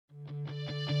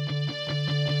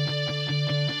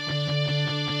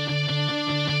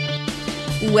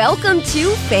Welcome to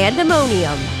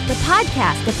Fandomonium, the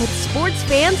podcast that puts sports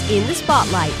fans in the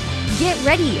spotlight. Get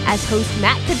ready as host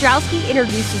Matt Kudrowski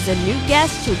introduces a new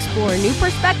guest to explore a new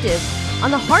perspective on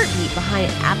the heartbeat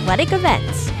behind athletic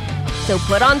events. So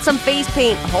put on some face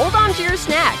paint, hold on to your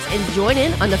snacks, and join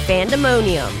in on the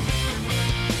Fandomonium.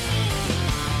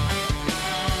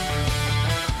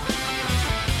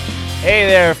 Hey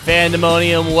there,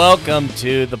 Fandomonium. Welcome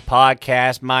to the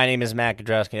podcast. My name is Matt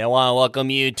Kudrowski. I want to welcome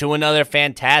you to another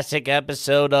fantastic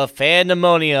episode of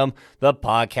Fandomonium, the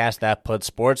podcast that puts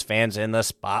sports fans in the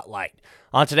spotlight.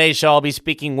 On today's show, I'll be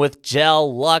speaking with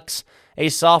Gel Lux, a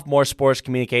sophomore sports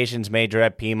communications major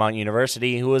at Piedmont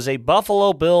University who is a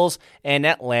Buffalo Bills and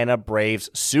Atlanta Braves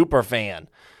superfan.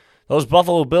 Those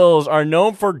Buffalo Bills are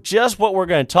known for just what we're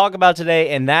going to talk about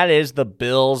today, and that is the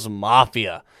Bills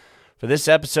Mafia. For this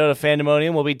episode of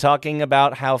Fandomonium, we'll be talking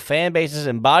about how fan bases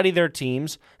embody their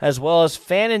teams, as well as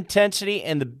fan intensity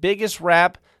and the biggest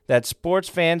rap that sports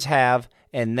fans have,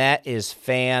 and that is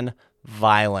fan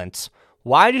violence.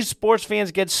 Why do sports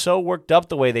fans get so worked up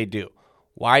the way they do?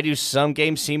 Why do some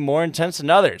games seem more intense than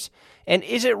others? And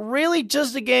is it really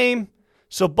just a game?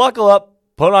 So buckle up,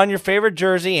 put on your favorite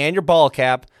jersey and your ball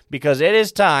cap, because it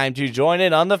is time to join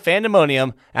in on the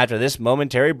Fandomonium after this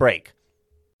momentary break.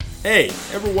 Hey,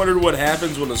 ever wondered what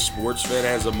happens when a sports fan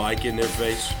has a mic in their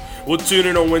face? Well, tune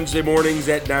in on Wednesday mornings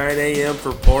at 9 a.m.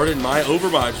 for Pardon My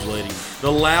Overmodulating,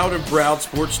 the loud and proud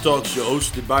sports talk show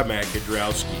hosted by Matt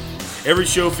Kudrowski. Every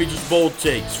show features bold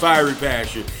takes, fiery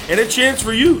passion, and a chance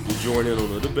for you to join in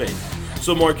on the debate.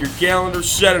 So mark your calendar,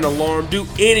 set an alarm, do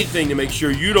anything to make sure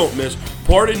you don't miss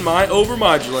Pardon My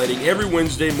Overmodulating every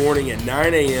Wednesday morning at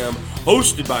 9 a.m.,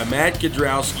 hosted by Matt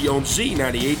Kudrowski on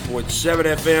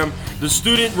C98.7 FM, the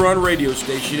student-run radio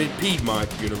station at Piedmont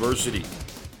University.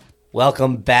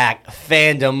 Welcome back,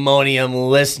 Fandomonium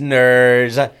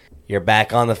listeners. You're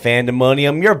back on the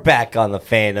Fandomonium. You're back on the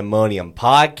Fandomonium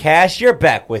podcast. You're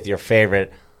back with your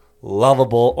favorite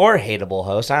lovable or hateable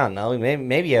host. I don't know.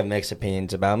 Maybe you have mixed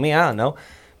opinions about me. I don't know.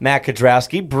 Matt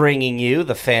Kudrowski bringing you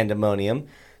the Fandomonium,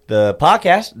 the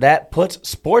podcast that puts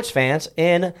sports fans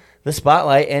in the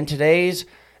spotlight. And today's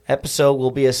episode will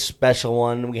be a special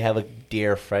one. We have a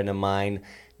dear friend of mine,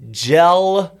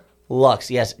 Gel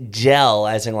Lux. Yes, gel,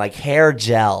 as in like hair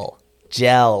gel.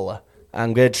 Gel.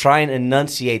 I'm going to try and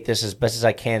enunciate this as best as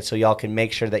I can so y'all can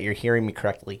make sure that you're hearing me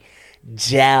correctly.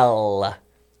 Gel.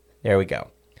 There we go.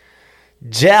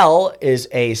 Gel is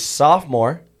a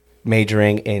sophomore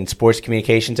majoring in sports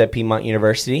communications at Piedmont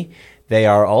University. They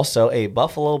are also a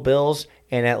Buffalo Bills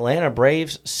and Atlanta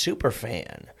Braves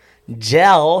superfan.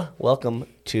 Gel, welcome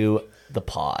to the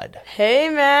pod. Hey,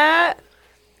 Matt.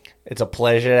 It's a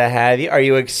pleasure to have you. Are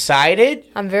you excited?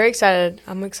 I'm very excited.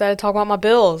 I'm excited to talk about my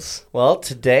Bills. Well,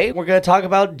 today we're going to talk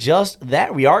about just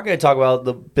that. We are going to talk about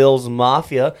the Bills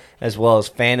Mafia, as well as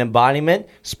fan embodiment,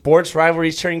 sports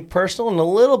rivalries turning personal, and a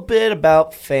little bit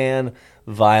about fan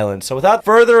violence. So without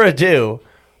further ado,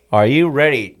 are you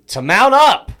ready to mount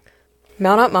up?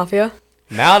 Mount up, Mafia.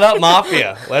 Mount up,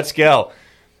 Mafia. Let's go.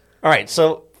 All right,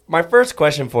 so my first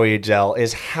question for you, Gel,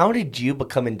 is how did you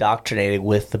become indoctrinated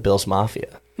with the Bills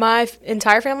Mafia? My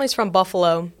entire family's from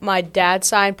Buffalo. My dad's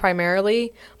side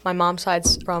primarily. My mom's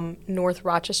side's from North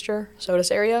Rochester,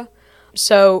 Sodus area.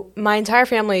 So my entire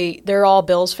family, they're all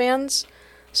Bills fans.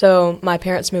 So my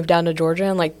parents moved down to Georgia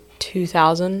in like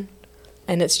 2000.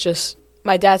 And it's just,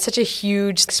 my dad's such a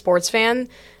huge sports fan.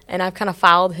 And I've kind of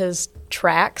followed his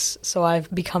tracks. So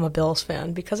I've become a Bills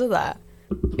fan because of that.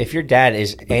 If your dad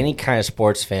is any kind of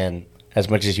sports fan as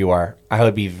much as you are, I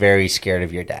would be very scared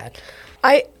of your dad.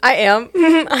 I am.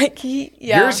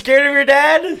 Yeah. You're scared of your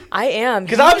dad? I am.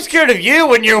 Because I'm scared of you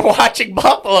when you're watching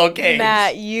Buffalo games.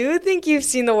 Matt, you think you've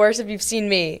seen the worst if you've seen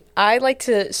me. I like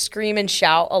to scream and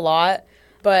shout a lot,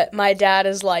 but my dad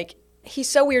is like, he's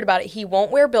so weird about it. He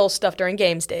won't wear Bills stuff during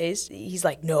games days. He's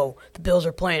like, no, the Bills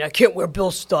are playing. I can't wear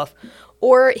Bills stuff.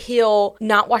 Or he'll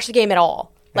not watch the game at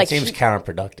all. That seems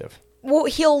counterproductive. Well,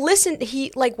 he'll listen.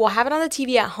 We'll have it on the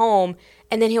TV at home,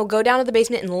 and then he'll go down to the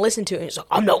basement and listen to it. And he's like,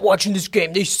 I'm not watching this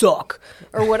game. They suck.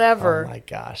 Or whatever. Oh, my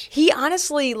gosh. He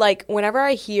honestly, whenever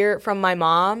I hear from my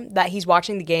mom that he's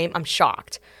watching the game, I'm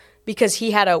shocked. Because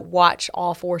he had to watch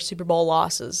all 4 Super Bowl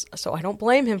losses. So I don't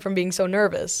blame him for being so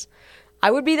nervous. I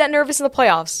would be that nervous in the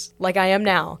playoffs, like I am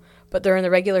now. But during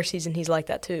the regular season, he's like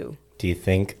that too. Do you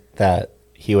think that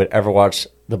he would ever watch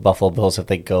the Buffalo Bills if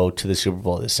they go to the Super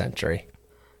Bowl this century?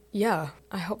 Yeah,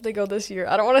 I hope they go this year.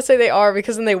 I don't want to say they are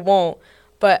because then they won't,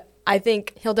 but I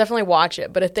think he'll definitely watch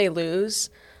it. But if they lose,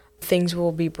 things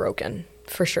will be broken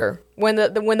for sure. When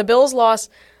the Bills lost,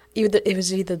 It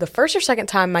was either the first or second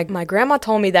time my grandma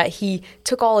told me that he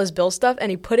took all his Bill stuff and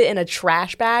he put it in a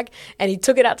trash bag and he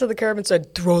took it out to the curb and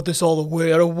said, "Throw this all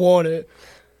away. I don't want it."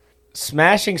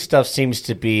 Smashing stuff seems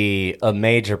to be a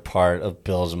major part of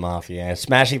Bills Mafia. And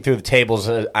smashing through the tables,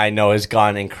 I know, has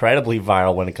gone incredibly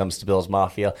viral when it comes to Bills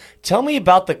Mafia. Tell me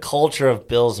about the culture of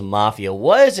Bills Mafia.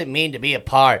 What does it mean to be a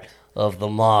part of the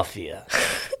Mafia?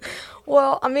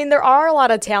 Well, I mean, there are a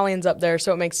lot of Italians up there,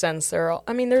 so it makes sense.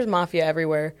 There's Mafia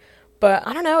everywhere. But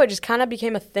I don't know, it just kind of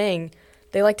became a thing.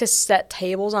 They like to set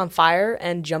tables on fire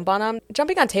and jump on them.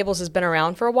 Jumping on tables has been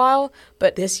around for a while,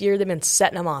 but this year they've been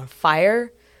setting them on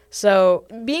fire. So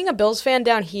being a Bills fan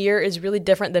down here is really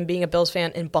different than being a Bills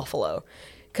fan in Buffalo.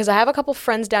 Because I have a couple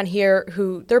friends down here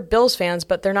who, they're Bills fans,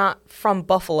 but they're not from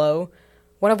Buffalo.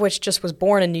 One of which just was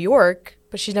born in New York,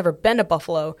 but she's never been to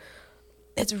Buffalo.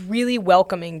 It's really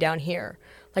welcoming down here.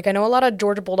 Like, I know a lot of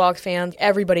Georgia Bulldogs fans.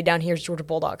 Everybody down here is Georgia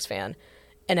Bulldogs fan.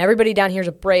 And everybody down here is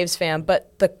a Braves fan.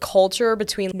 But the culture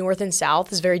between North and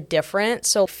South is very different.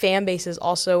 So fan bases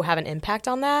also have an impact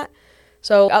on that.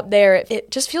 So up there,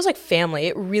 it just feels like family.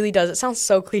 It really does. It sounds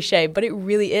so cliche, but it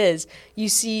really is. You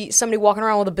see somebody walking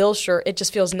around with a Bills shirt, it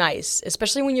just feels nice.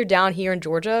 Especially when you're down here in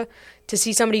Georgia, to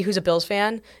see somebody who's a Bills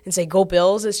fan and say, "Go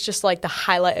Bills," it's just like the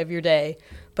highlight of your day.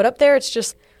 But up there,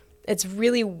 it's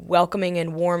really welcoming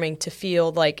and warming to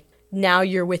feel like now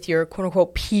you're with your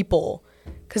quote-unquote people,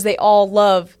 because they all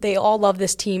love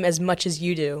this team as much as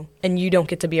you do, and you don't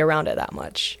get to be around it that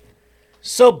much.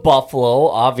 So Buffalo,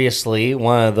 obviously,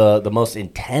 one of the most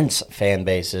intense fan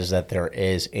bases that there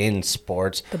is in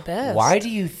sports. The best. Why do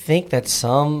you think that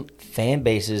some fan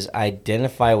bases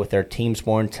identify with their teams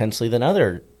more intensely than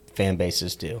other fan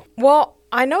bases do? Well,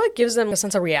 I know it gives them a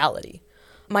sense of reality.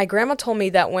 My grandma told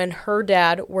me that when her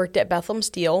dad worked at Bethlehem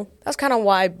Steel, that's kind of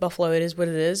why Buffalo is what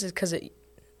it is because a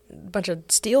bunch of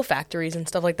steel factories and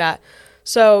stuff like that.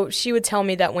 So she would tell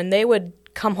me that when they would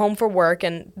come home for work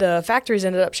and the factories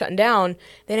ended up shutting down,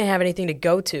 they didn't have anything to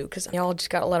go to because they all just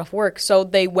got let off work. So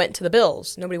they went to the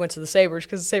Bills. Nobody went to the Sabres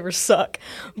because the Sabres suck.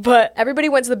 But everybody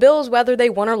went to the Bills whether they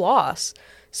won or lost.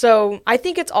 So I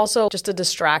think it's also just a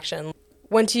distraction.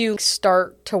 Once you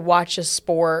start to watch a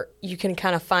sport, you can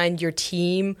kind of find your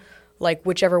team, like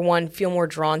whichever one feel more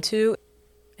drawn to.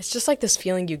 It's just like this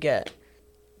feeling you get.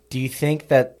 Do you think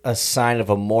that a sign of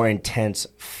a more intense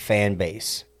fan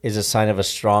base is a sign of a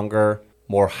stronger,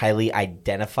 more highly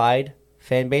identified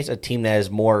fan base, a team that is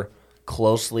more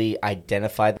closely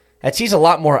identified, that sees a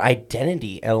lot more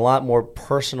identity and a lot more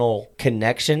personal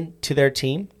connection to their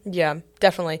team? Yeah,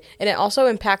 definitely. And it also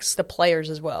impacts the players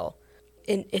as well.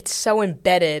 And it's so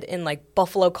embedded in like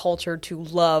Buffalo culture to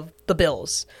love the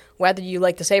Bills. Whether you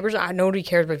like the Sabres, nobody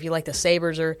cares, but if you like the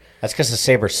Sabres or... That's because the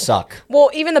Sabres suck. Well,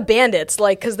 even the Bandits,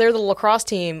 like, because they're the lacrosse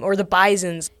team, or the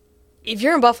Bisons. If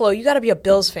you're in Buffalo, you got to be a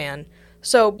Bills fan.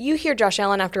 So you hear Josh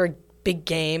Allen after a big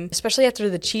game, especially after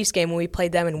the Chiefs game when we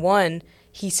played them and won,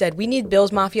 he said, "We need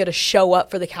Bills Mafia to show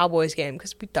up for the Cowboys game,"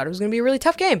 because we thought it was going to be a really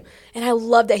tough game. And I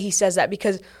love that he says that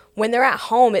because when they're at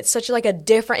home, it's such like a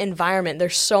different environment.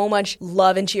 There's so much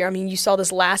love and cheer. I mean, you saw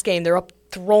this last game. They're up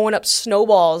throwing up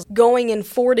snowballs, going in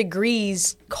 4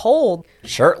 degrees cold.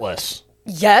 Shirtless.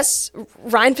 Yes,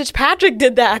 Ryan Fitzpatrick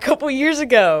did that a couple years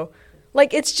ago.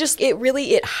 Like, it's just, it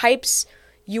hypes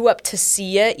you up to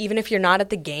see it, even if you're not at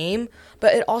the game.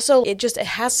 But it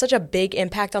has such a big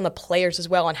impact on the players as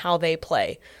well and how they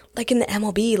play. Like in the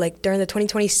MLB, like during the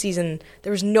 2020 season,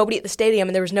 there was nobody at the stadium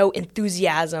and there was no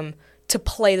enthusiasm to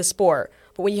play the sport.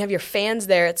 But when you have your fans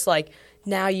there, it's like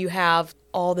now you have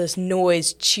all this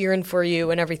noise cheering for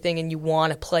you and everything, and you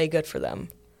want to play good for them.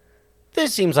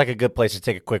 This seems like a good place to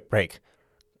take a quick break.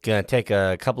 Gonna take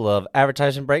a couple of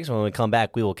advertising breaks. When we come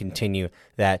back, we will continue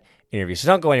that interview. So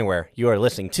don't go anywhere. You are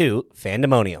listening to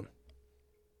Fandomonium.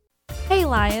 Hey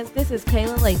Lions, this is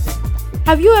Kayla Lathan.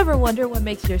 Have you ever wondered what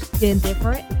makes your skin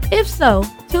different? If so,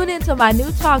 tune into my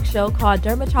new talk show called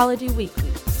Dermatology Weekly.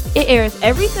 It airs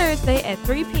every Thursday at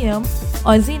 3 p.m.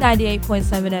 on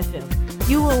Z98.7 FM.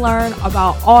 You will learn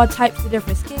about all types of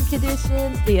different skin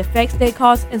conditions, the effects they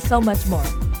cause, and so much more.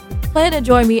 Plan to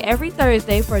join me every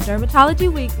Thursday for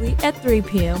Dermatology Weekly at 3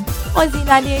 p.m. on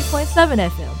Z98.7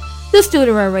 FM, the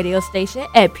student-run radio station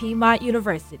at Piedmont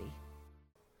University.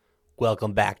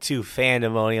 Welcome back to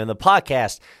Fandomonium, the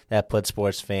podcast that puts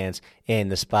sports fans in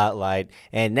the spotlight.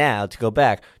 And now to go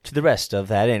back to the rest of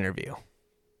that interview.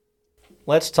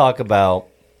 Let's talk about,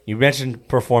 you mentioned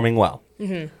performing well.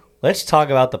 Mm-hmm. Let's talk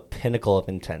about the pinnacle of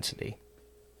intensity.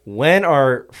 When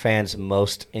are fans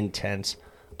most intense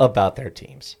about their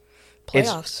teams?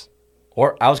 Playoffs.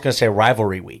 Or I was going to say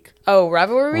rivalry week. Oh,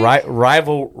 rivalry week?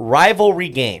 Rivalry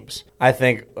games, I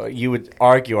think you would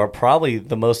argue, are probably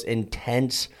the most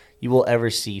intense you will ever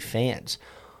see fans.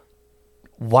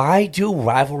 Why do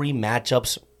rivalry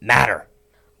matchups matter?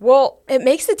 Well, it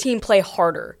makes the team play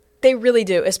harder. They really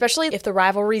do, especially if the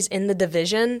rivalry's in the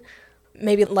division.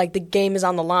 Maybe like the game is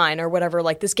on the line or whatever,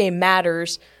 like this game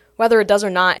matters, whether it does or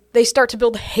not. They start to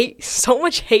build hate, so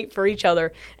much hate for each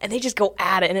other, and they just go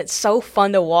at it, and it's so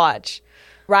fun to watch.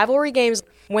 Rivalry games,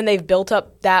 when they've built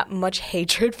up that much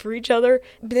hatred for each other,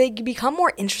 they become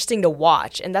more interesting to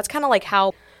watch, and that's kind of like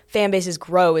how fan bases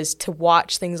grow, is to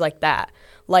watch things like that.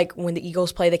 Like when the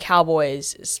Eagles play the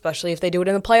Cowboys, especially if they do it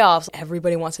in the playoffs,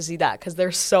 everybody wants to see that because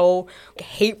they're so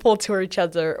hateful to each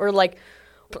other. Or like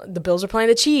the Bills are playing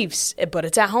the Chiefs, but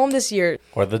it's at home this year.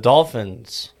 Or the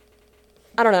Dolphins.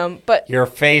 I don't know, but... Your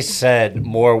face said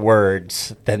more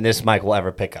words than this mic will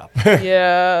ever pick up.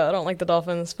 Yeah, I don't like the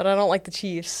Dolphins, but I don't like the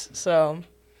Chiefs, so...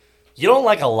 You don't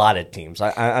like a lot of teams.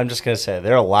 I'm just going to say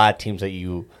there are a lot of teams that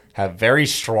you have very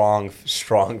strong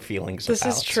feelings about. This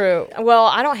is true. Well,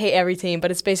 I don't hate every team,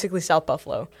 but it's basically South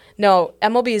Buffalo. No,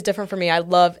 MLB is different for me. I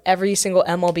love every single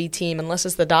MLB team, unless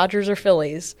it's the Dodgers or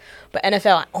Phillies. But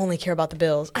NFL, I only care about the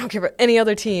Bills. I don't care about any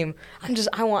other team.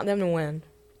 I want them to win.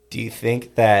 Do you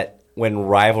think that when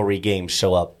rivalry games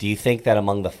show up, do you think that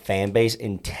among the fan base,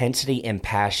 intensity and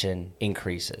passion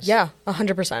increases? Yeah,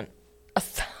 100%.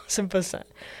 1,000%.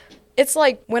 It's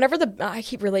like whenever I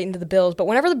keep relating to the Bills, but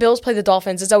whenever the Bills play the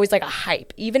Dolphins, it's always like a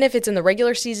hype. Even if it's in the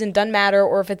regular season, doesn't matter,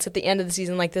 or if it's at the end of the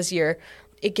season like this year,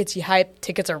 it gets you hyped.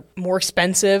 Tickets are more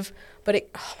expensive, but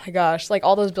oh my gosh, like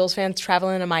all those Bills fans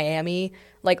traveling to Miami,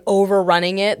 like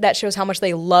overrunning it, that shows how much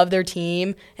they love their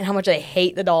team and how much they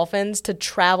hate the Dolphins, to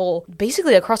travel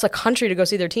basically across the country to go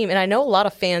see their team. And I know a lot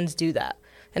of fans do that,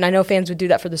 and I know fans would do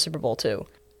that for the Super Bowl too.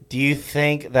 Do you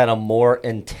think that a more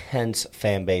intense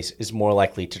fan base is more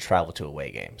likely to travel to away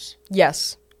games?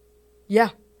 Yes.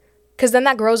 Yeah. Because then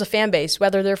that grows a fan base,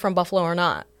 whether they're from Buffalo or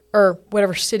not, or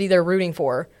whatever city they're rooting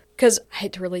for. Because I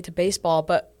hate to relate to baseball,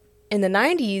 but in the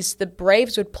 90s, the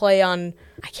Braves would play on,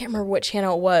 I can't remember what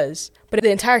channel it was, but the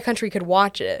entire country could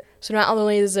watch it. So not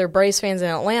only is there Braves fans in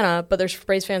Atlanta, but there's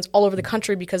Braves fans all over the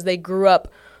country because they grew up,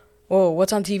 whoa,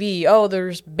 what's on TV? Oh,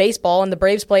 there's baseball, and the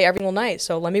Braves play every single night,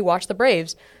 so let me watch the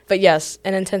Braves. But yes,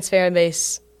 an intense fan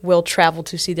base will travel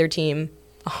to see their team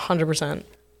 100%.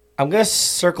 I'm going to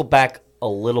circle back a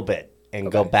little bit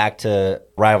and go back to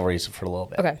rivalries for a little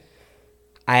bit. Okay.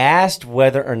 I asked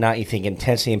whether or not you think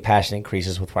intensity and passion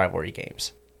increases with rivalry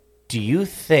games. Do you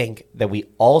think that we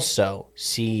also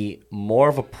see more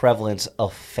of a prevalence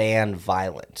of fan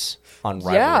violence on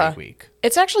rivalry week?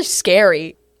 It's actually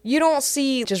scary. You don't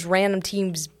see just random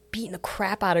teams beating the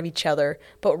crap out of each other.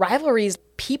 But rivalries,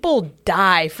 people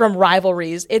die from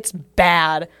rivalries. It's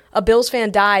bad. A Bills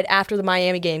fan died after the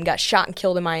Miami game, got shot and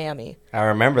killed in Miami. I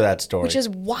remember that story. Which is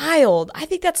wild. I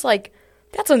think that's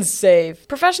unsafe.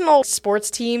 Professional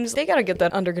sports teams, they got to get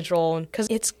that under control because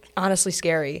it's honestly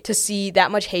scary to see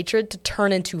that much hatred to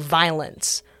turn into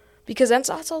violence. Because that's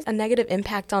also a negative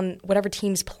impact on whatever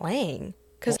team's playing.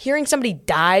 Because hearing somebody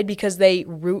died because they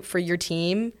root for your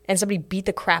team and somebody beat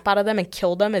the crap out of them and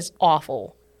killed them is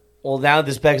awful. Well, now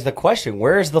this begs the question,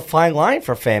 where is the fine line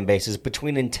for fan bases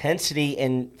between intensity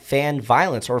and fan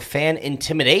violence or fan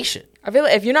intimidation? I feel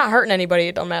like if you're not hurting anybody,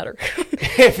 it don't matter.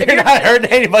 If you're not hurting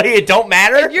anybody, it don't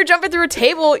matter? If you're jumping through a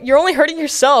table, you're only hurting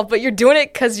yourself, but you're doing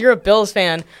it because you're a Bills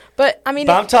fan. But, I mean...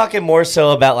 But I'm talking more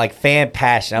so about, like, fan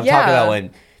passion. I'm talking about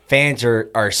when fans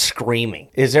are screaming.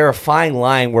 Is there a fine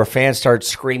line where fans start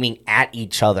screaming at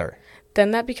each other?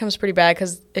 Then that becomes pretty bad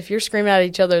because if you're screaming at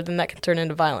each other, then that can turn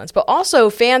into violence. But also,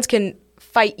 fans can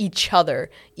fight each other,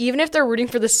 even if they're rooting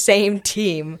for the same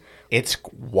team. It's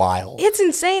wild. It's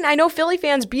insane. I know Philly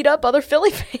fans beat up other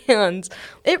Philly fans.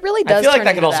 It really does. I feel like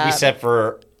that could also be said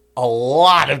for a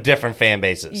lot of different fan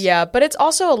bases. Yeah, but it's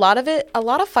also a lot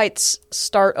of fights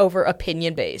start over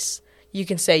opinion base. You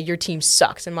can say your team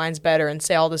sucks and mine's better and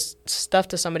say all this stuff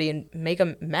to somebody and make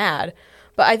them mad.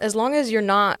 But as long as you're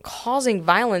not causing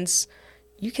violence,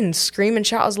 you can scream and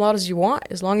shout as loud as you want,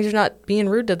 as long as you're not being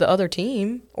rude to the other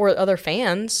team or other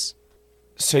fans.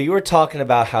 So you were talking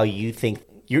about how you think,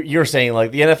 you're saying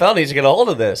like the NFL needs to get a hold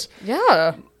of this.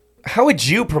 Yeah. How would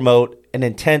you promote an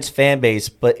intense fan base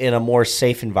but in a more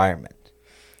safe environment?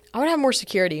 I would have more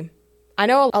security. I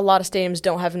know a lot of stadiums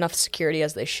don't have enough security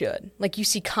as they should. Like you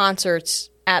see concerts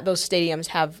at those stadiums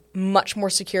have much more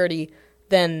security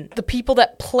than the people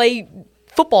that play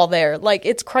football there. Like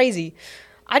it's crazy.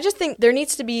 I just think there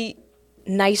needs to be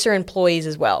nicer employees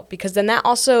as well, because then that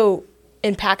also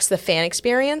impacts the fan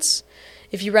experience.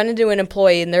 If you run into an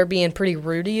employee and they're being pretty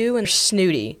rude to you and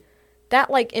snooty, that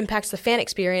like impacts the fan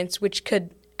experience, which could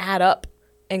add up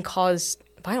and cause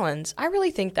violence. I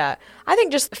really think that. I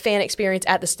think just fan experience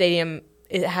at the stadium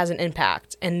it has an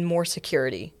impact and more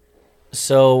security.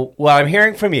 So what I'm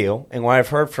hearing from you and what I've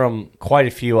heard from quite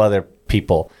a few other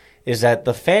people is that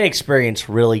the fan experience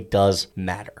really does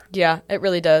matter. Yeah, it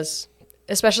really does.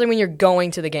 Especially when you're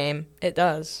going to the game. It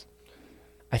does.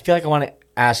 I feel like I want to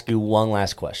ask you one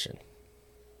last question.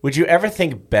 Would you ever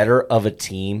think better of a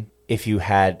team if you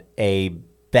had a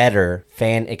better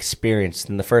fan experience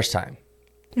than the first time?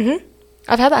 Mm-hmm.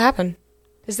 I've had that happen.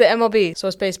 It's the MLB, so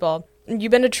it's baseball.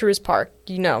 You've been to Truist Park,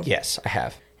 you know. Yes, I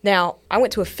have. Now, I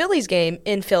went to a Phillies game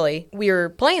in Philly. We were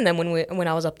playing them when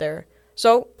I was up there.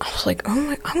 So I was like,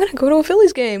 I'm going to go to a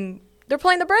Phillies game. They're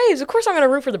playing the Braves. Of course I'm going to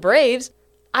root for the Braves.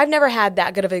 I've never had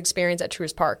that good of an experience at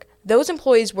Truist Park. Those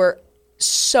employees were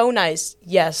so nice.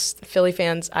 Yes, Philly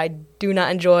fans, I do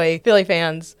not enjoy Philly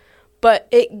fans. But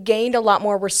it gained a lot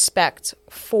more respect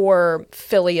for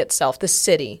Philly itself, the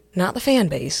city, not the fan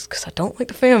base, because I don't like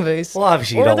the fan base. Well,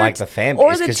 obviously you don't like the fan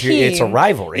base because it's a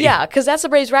rivalry. Yeah, because that's the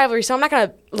Braves rivalry, so I'm not going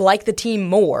to like the team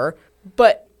more,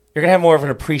 but... You're going to have more of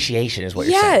an appreciation is what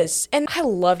you're saying. Yes, and I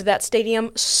loved that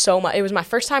stadium so much. It was my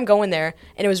first time going there,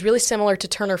 and it was really similar to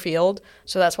Turner Field,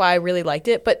 so that's why I really liked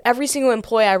it. But every single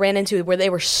employee I ran into where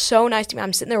they were so nice to me,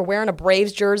 I'm sitting there wearing a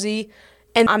Braves jersey,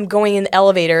 and I'm going in the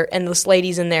elevator, and this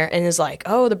lady's in there, and is like,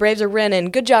 oh, the Braves are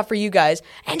winning. Good job for you guys.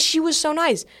 And she was so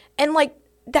nice. And, like,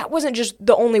 that wasn't just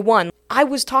the only one. I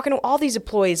was talking to all these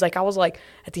employees. Like, I was like,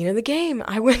 at the end of the game,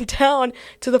 I went down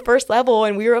to the first level,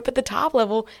 and we were up at the top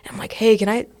level. And I'm like, hey, can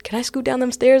I scoot down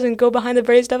them stairs and go behind the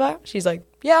Braves stuff out? She's like,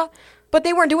 yeah. But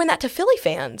they weren't doing that to Philly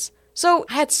fans. So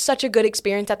I had such a good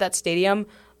experience at that stadium,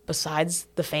 besides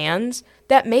the fans,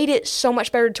 that made it so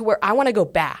much better to where I want to go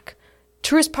back.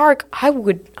 Truist Park, I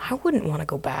wouldn't want to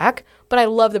go back, but I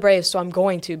love the Braves, so I'm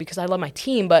going to because I love my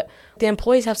team, but the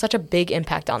employees have such a big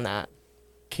impact on that.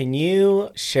 Can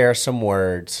you share some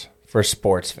words for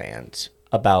sports fans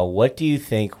about what do you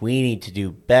think we need to do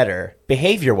better,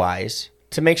 behavior-wise,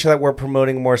 to make sure that we're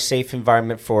promoting a more safe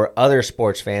environment for other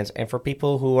sports fans and for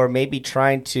people who are maybe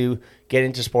trying to get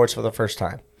into sports for the first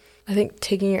time? I think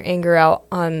taking your anger out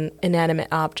on inanimate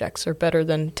objects are better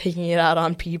than taking it out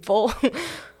on people.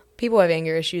 People have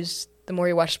anger issues. The more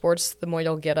you watch sports, the more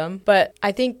you'll get them. But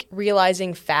I think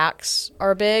realizing facts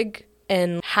are big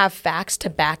and have facts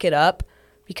to back it up,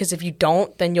 because if you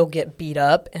don't, then you'll get beat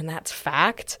up, and that's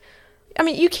fact. I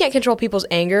mean, you can't control people's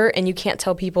anger, and you can't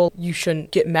tell people you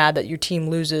shouldn't get mad that your team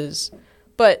loses,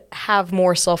 but have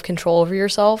more self-control over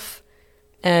yourself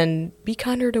and be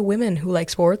kinder to women who like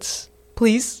sports.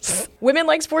 Please. Women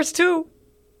like sports too.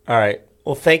 All right.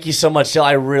 Well, thank you so much, Jill.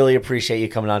 I really appreciate you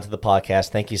coming on to the podcast.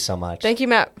 Thank you so much. Thank you,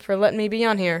 Matt, for letting me be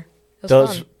on here.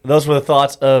 Those were the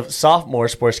thoughts of sophomore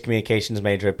sports communications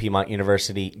major at Piedmont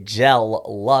University, Gel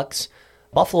Lux,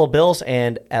 Buffalo Bills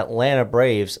and Atlanta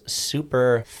Braves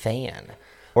super fan.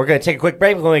 We're going to take a quick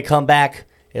break. When we come back,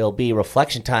 it'll be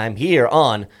reflection time here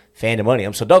on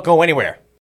Fandomonium, so don't go anywhere.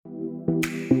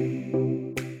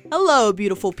 Hello,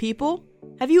 beautiful people.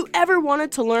 Have you ever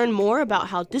wanted to learn more about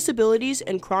how disabilities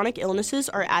and chronic illnesses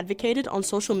are advocated on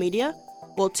social media?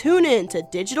 Well, tune in to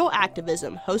Digital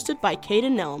Activism, hosted by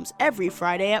Caden Nelms, every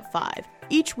Friday at 5.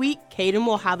 Each week, Caden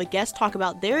will have a guest talk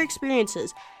about their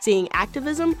experiences seeing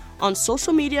activism on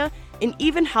social media and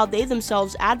even how they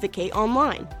themselves advocate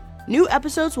online. New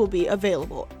episodes will be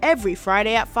available every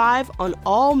Friday at 5 on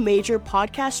all major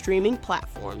podcast streaming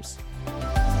platforms.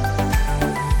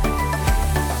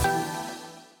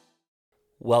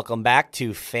 Welcome back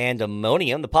to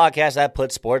Fandomonium, the podcast that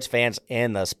puts sports fans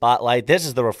in the spotlight. This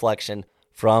is the reflection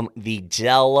from the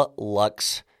Gel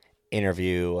Lux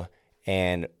interview,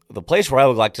 and the place where I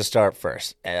would like to start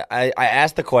first. I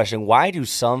asked the question, why do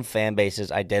some fan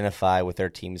bases identify with their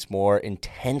teams more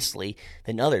intensely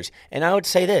than others? And I would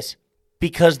say this,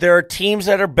 because there are teams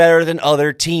that are better than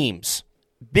other teams.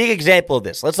 Big example of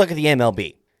this, let's look at the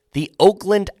MLB. The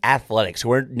Oakland Athletics,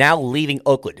 who are now leaving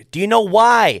Oakland. Do you know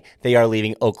why they are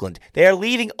leaving Oakland? They are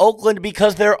leaving Oakland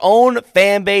because their own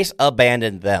fan base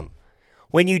abandoned them.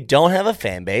 When you don't have a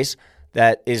fan base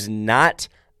that is not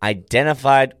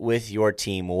identified with your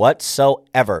team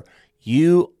whatsoever,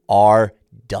 you are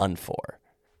done for.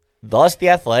 Thus, the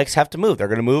Athletics have to move. They're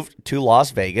going to move to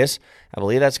Las Vegas. I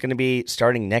believe that's going to be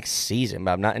starting next season,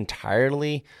 but I'm not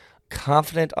entirely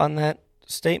confident on that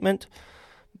statement.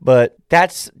 But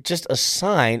that's just a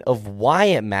sign of why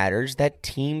it matters that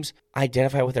teams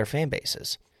identify with their fan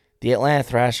bases. The Atlanta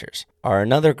Thrashers are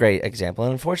another great example,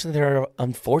 and unfortunately, they're an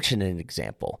unfortunate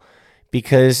example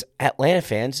because Atlanta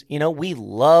fans, we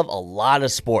love a lot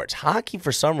of sports. Hockey,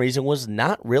 for some reason, was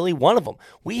not really one of them.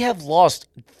 We have lost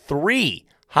 3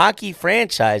 hockey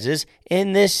franchises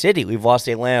in this city. We've lost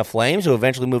the Atlanta Flames, who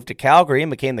eventually moved to Calgary and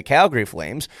became the Calgary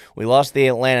Flames. We lost the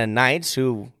Atlanta Knights,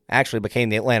 who actually became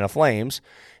the Atlanta Flames.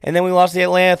 And then we lost the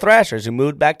Atlanta Thrashers, who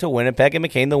moved back to Winnipeg and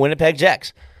became the Winnipeg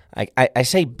Jets. I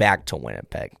say back to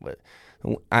Winnipeg, but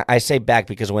I say back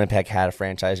because Winnipeg had a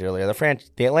franchise earlier.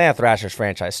 The Atlanta Thrashers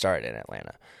franchise started in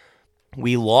Atlanta.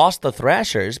 We lost the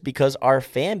Thrashers because our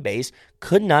fan base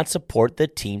could not support the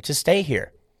team to stay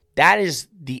here. That is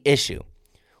the issue.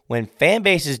 When fan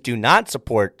bases do not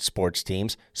support sports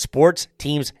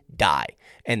teams die.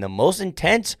 And the most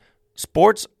intense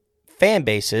sports fan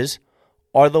bases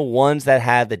are the ones that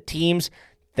have the teams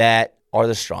that are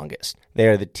the strongest. They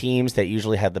are the teams that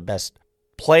usually have the best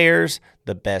players,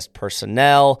 the best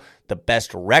personnel, the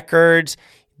best records,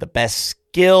 the best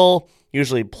skill,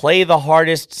 usually play the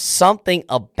hardest. Something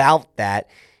about that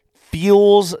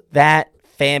fuels that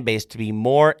fan base to be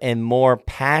more and more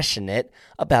passionate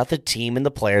about the team and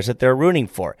the players that they're rooting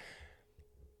for.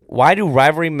 Why do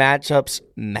rivalry matchups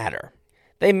matter?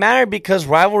 They matter because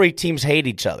rivalry teams hate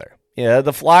each other. You know,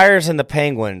 the Flyers and the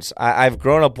Penguins, I've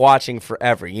grown up watching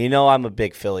forever. You know I'm a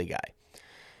big Philly guy.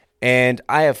 And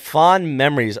I have fond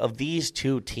memories of these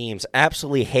two teams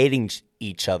absolutely hating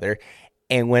each other.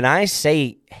 And when I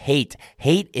say hate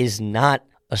is not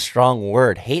a strong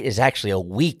word. Hate is actually a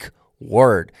weak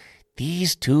word.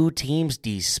 These two teams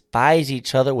despise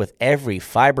each other with every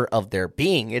fiber of their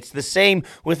being. It's the same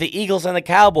with the Eagles and the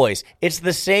Cowboys. It's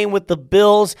the same with the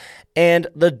Bills and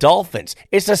the Dolphins.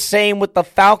 It's the same with the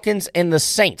Falcons and the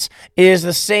Saints. It is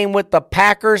the same with the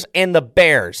Packers and the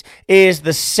Bears. It is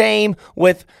the same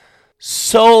with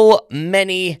so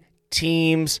many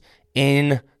teams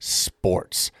in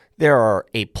sports. There are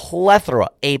a plethora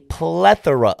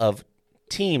of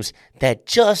teams that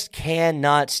just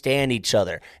cannot stand each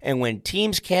other. And when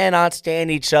teams cannot stand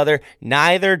each other,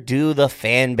 neither do the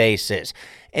fan bases.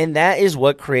 And that is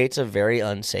what creates a very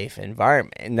unsafe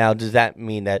environment. Now, does that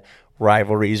mean that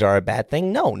rivalries are a bad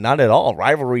thing? No, not at all.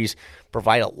 Rivalries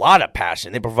provide a lot of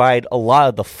passion. They provide a lot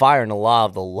of the fire and a lot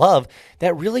of the love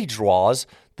that really draws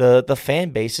the fan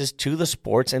bases to the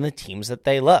sports and the teams that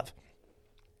they love.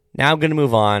 Now I'm going to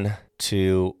move on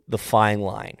to the fine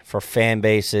line for fan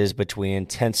bases between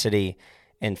intensity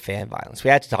and fan violence. We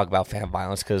have to talk about fan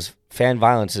violence because fan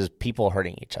violence is people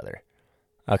hurting each other.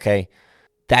 Okay?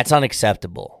 That's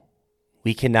unacceptable.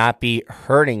 We cannot be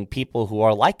hurting people who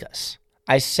are like us.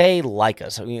 I say like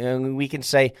us. We can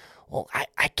say, well,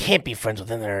 I can't be friends with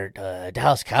them. They're a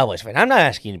Dallas Cowboys fan. I'm not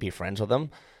asking you to be friends with them.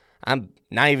 I'm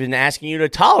not even asking you to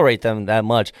tolerate them that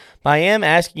much. But I am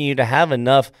asking you to have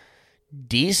enough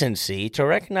decency to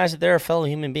recognize that they're a fellow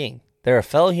human being. They're a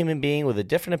fellow human being with a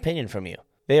different opinion from you.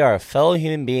 They are a fellow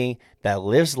human being that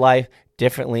lives life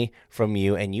differently from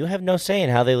you, and you have no say in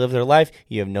how they live their life.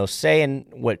 You have no say in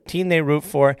what team they root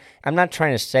for. I'm not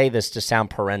trying to say this to sound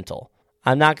parental.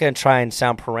 I'm not going to try and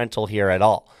sound parental here at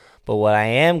all. But what I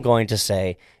am going to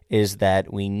say is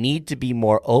that we need to be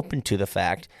more open to the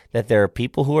fact that there are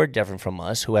people who are different from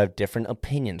us, who have different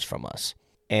opinions from us.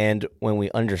 And when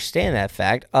we understand that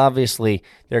fact, obviously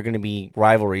there are going to be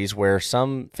rivalries where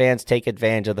some fans take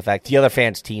advantage of the fact the other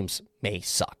fans' teams may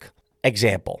suck.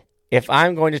 Example, if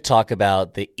I'm going to talk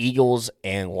about the Eagles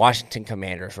and Washington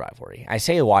Commanders rivalry, I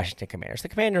say the Washington Commanders. The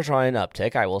Commanders are on an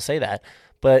uptick, I will say that,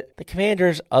 but the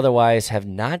Commanders otherwise have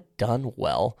not done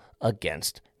well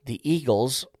against the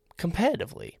Eagles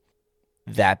competitively.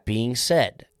 That being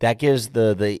said, that gives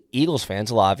the Eagles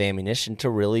fans a lot of ammunition to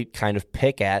really kind of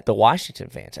pick at the Washington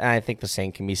fans. And I think the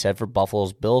same can be said for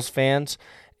Buffalo's Bills fans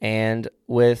and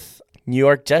with New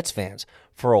York Jets fans.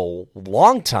 For a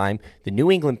long time, the New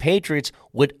England Patriots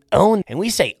would own, and we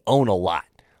say own a lot.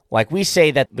 Like we say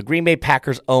that the Green Bay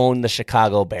Packers own the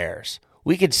Chicago Bears.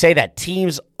 We could say that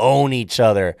teams own each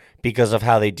other because of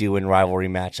how they do in rivalry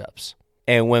matchups.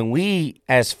 And when we,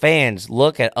 as fans,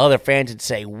 look at other fans and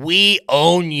say, we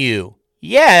own you,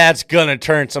 yeah, that's going to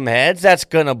turn some heads. That's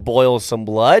going to boil some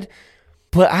blood.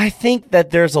 But I think that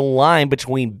there's a line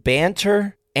between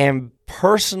banter and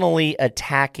personally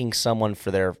attacking someone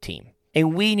for their team.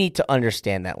 And we need to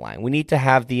understand that line. We need to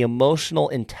have the emotional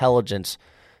intelligence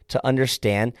to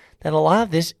understand that a lot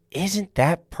of this isn't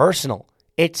that personal.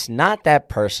 It's not that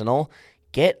personal.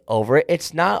 Get over it.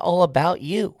 It's not all about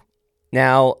you.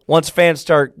 Now, once fans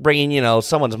start bringing,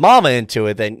 someone's mama into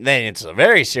it, then it's a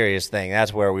very serious thing.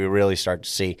 That's where we really start to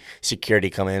see security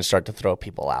come in and start to throw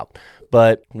people out.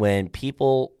 But when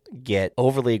people get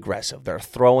overly aggressive, they're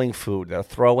throwing food, they're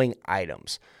throwing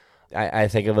items. I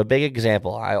think of a big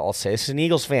example. I'll say this is an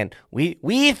Eagles fan.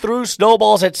 We threw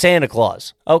snowballs at Santa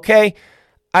Claus, okay?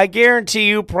 I guarantee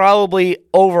you probably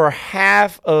over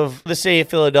half of the city of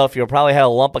Philadelphia probably had a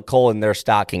lump of coal in their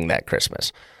stocking that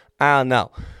Christmas. I don't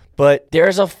know. But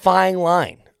there's a fine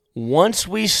line. Once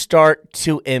we start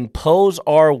to impose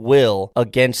our will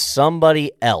against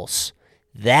somebody else,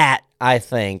 that, I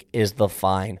think, is the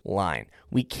fine line.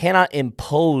 We cannot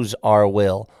impose our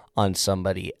will on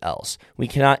somebody else. We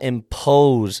cannot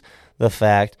impose the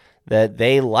fact that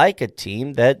they like a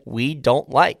team that we don't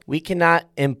like. We cannot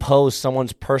impose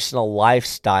someone's personal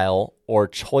lifestyle or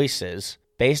choices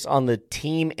based on the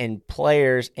team and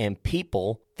players and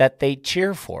people that they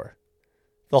cheer for.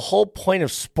 The whole point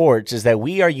of sports is that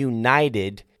we are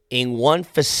united in one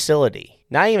facility,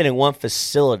 not even in one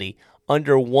facility,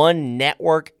 under one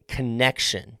network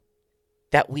connection,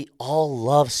 that we all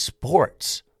love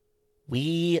sports.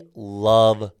 We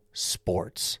love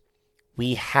sports.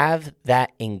 We have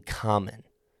that in common.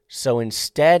 So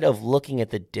instead of looking at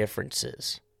the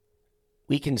differences,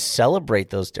 we can celebrate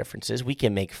those differences. We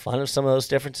can make fun of some of those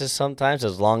differences sometimes,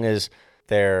 as long as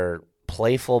they're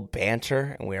playful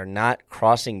banter and we are not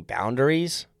crossing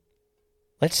boundaries.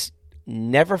 Let's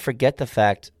never forget the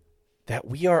fact that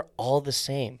we are all the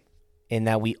same and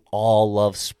that we all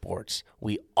love sports.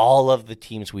 We all love the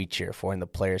teams we cheer for and the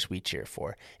players we cheer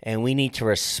for. And we need to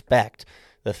respect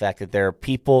the fact that there are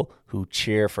people who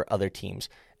cheer for other teams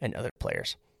and other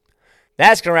players.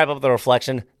 That's going to wrap up the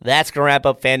reflection. That's going to wrap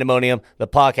up Fandomonium, the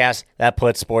podcast that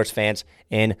puts sports fans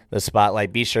in the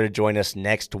spotlight. Be sure to join us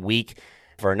next week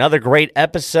for another great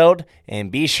episode,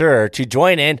 and be sure to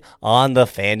join in on the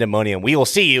Fandomonium. We will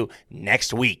see you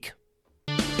next week.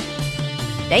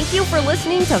 Thank you for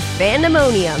listening to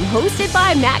Fandomonium, hosted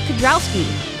by Matt Kudrowski.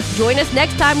 Join us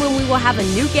next time when we will have a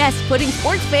new guest putting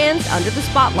sports fans under the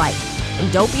spotlight.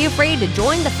 And don't be afraid to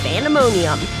join the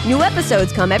Fandomonium. New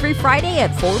episodes come every Friday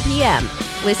at 4 p.m.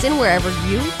 Listen wherever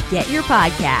you get your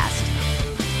podcasts.